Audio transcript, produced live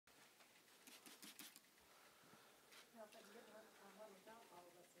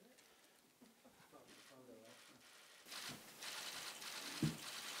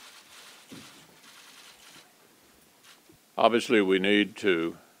Obviously, we need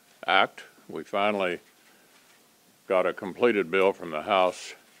to act. We finally got a completed bill from the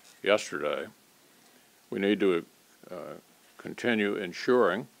House yesterday. We need to continue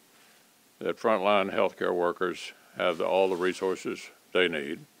ensuring that frontline healthcare workers have all the resources they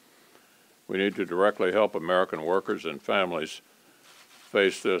need. We need to directly help American workers and families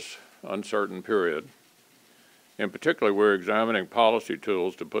face this uncertain period. In particular, we're examining policy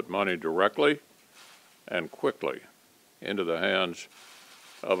tools to put money directly and quickly into the hands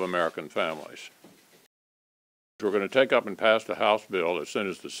of American families. We're going to take up and pass the House bill as soon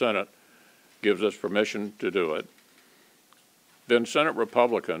as the Senate gives us permission to do it. Then Senate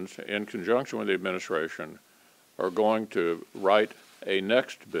Republicans, in conjunction with the administration, are going to write a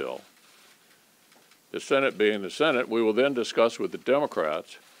next bill. The Senate being the Senate, we will then discuss with the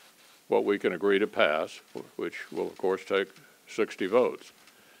Democrats what we can agree to pass, which will, of course, take 60 votes.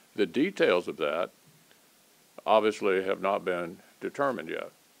 The details of that obviously have not been determined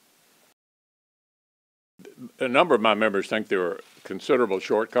yet. A number of my members think there are considerable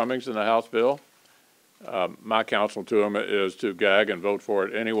shortcomings in the House bill. My counsel to them is to gag and vote for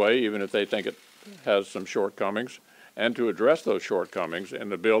it anyway, even if they think it has some shortcomings, and to address those shortcomings in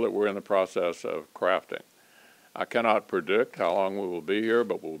the bill that we're in the process of crafting. I cannot predict how long we will be here,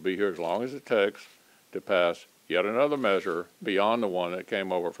 but we'll be here as long as it takes to pass yet another measure beyond the one that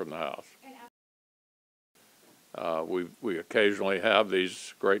came over from the House. We occasionally have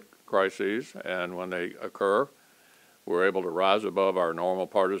these great crises, and when they occur, we're able to rise above our normal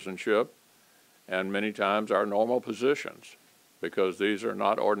partisanship and many times our normal positions, because these are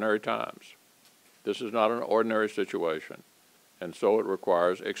not ordinary times. This is not an ordinary situation, and so it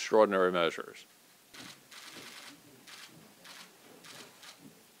requires extraordinary measures.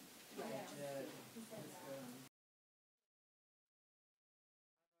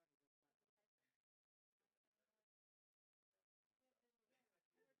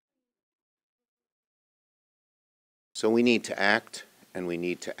 So we need to act, and we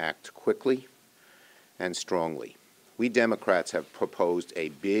need to act quickly and strongly. We Democrats have proposed a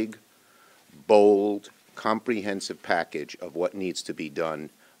big, bold, comprehensive package of what needs to be done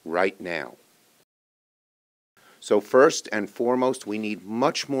right now. So first and foremost, we need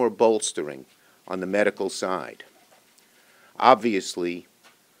much more bolstering on the medical side. Obviously,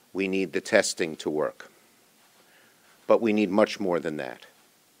 we need the testing to work, but we need much more than that.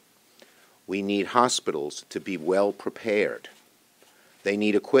 We need hospitals to be well prepared. They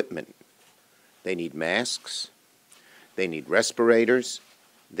need equipment. They need masks. They need respirators.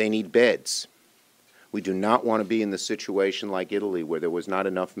 They need beds. We do not want to be in the situation like Italy, where there was not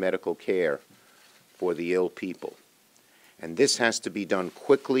enough medical care for the ill people. And this has to be done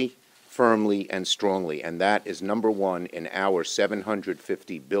quickly, firmly, and strongly. And that is number one in our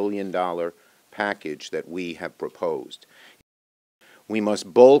 $750 billion package that we have proposed. We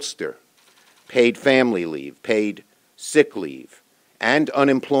must bolster paid family leave, paid sick leave, and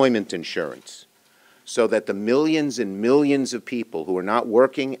unemployment insurance, so that the millions and millions of people who are not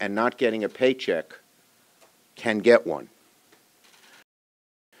working and not getting a paycheck can get one.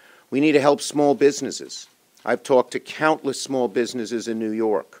 We need to help small businesses. I've talked to countless small businesses in New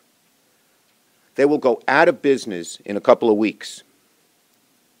York. They will go out of business in a couple of weeks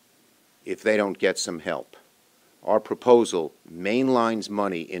if they don't get some help. Our proposal mainlines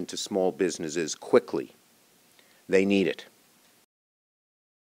money into small businesses quickly. They need it.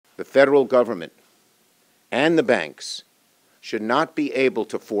 The federal government and the banks should not be able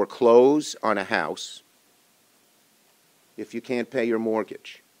to foreclose on a house if you can't pay your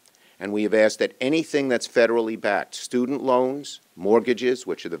mortgage. And we have asked that anything that's federally backed, student loans, mortgages,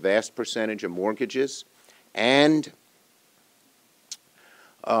 which are the vast percentage of mortgages, and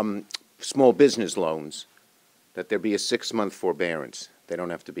small business loans, that there be a 6-month forbearance. They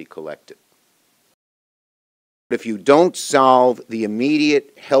don't have to be collected. But if you don't solve the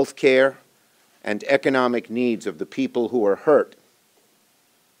immediate health care and economic needs of the people who are hurt,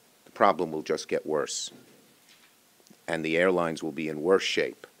 the problem will just get worse. And the airlines will be in worse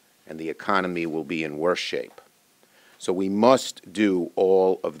shape, and the economy will be in worse shape. So we must do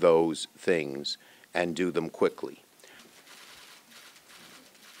all of those things and do them quickly.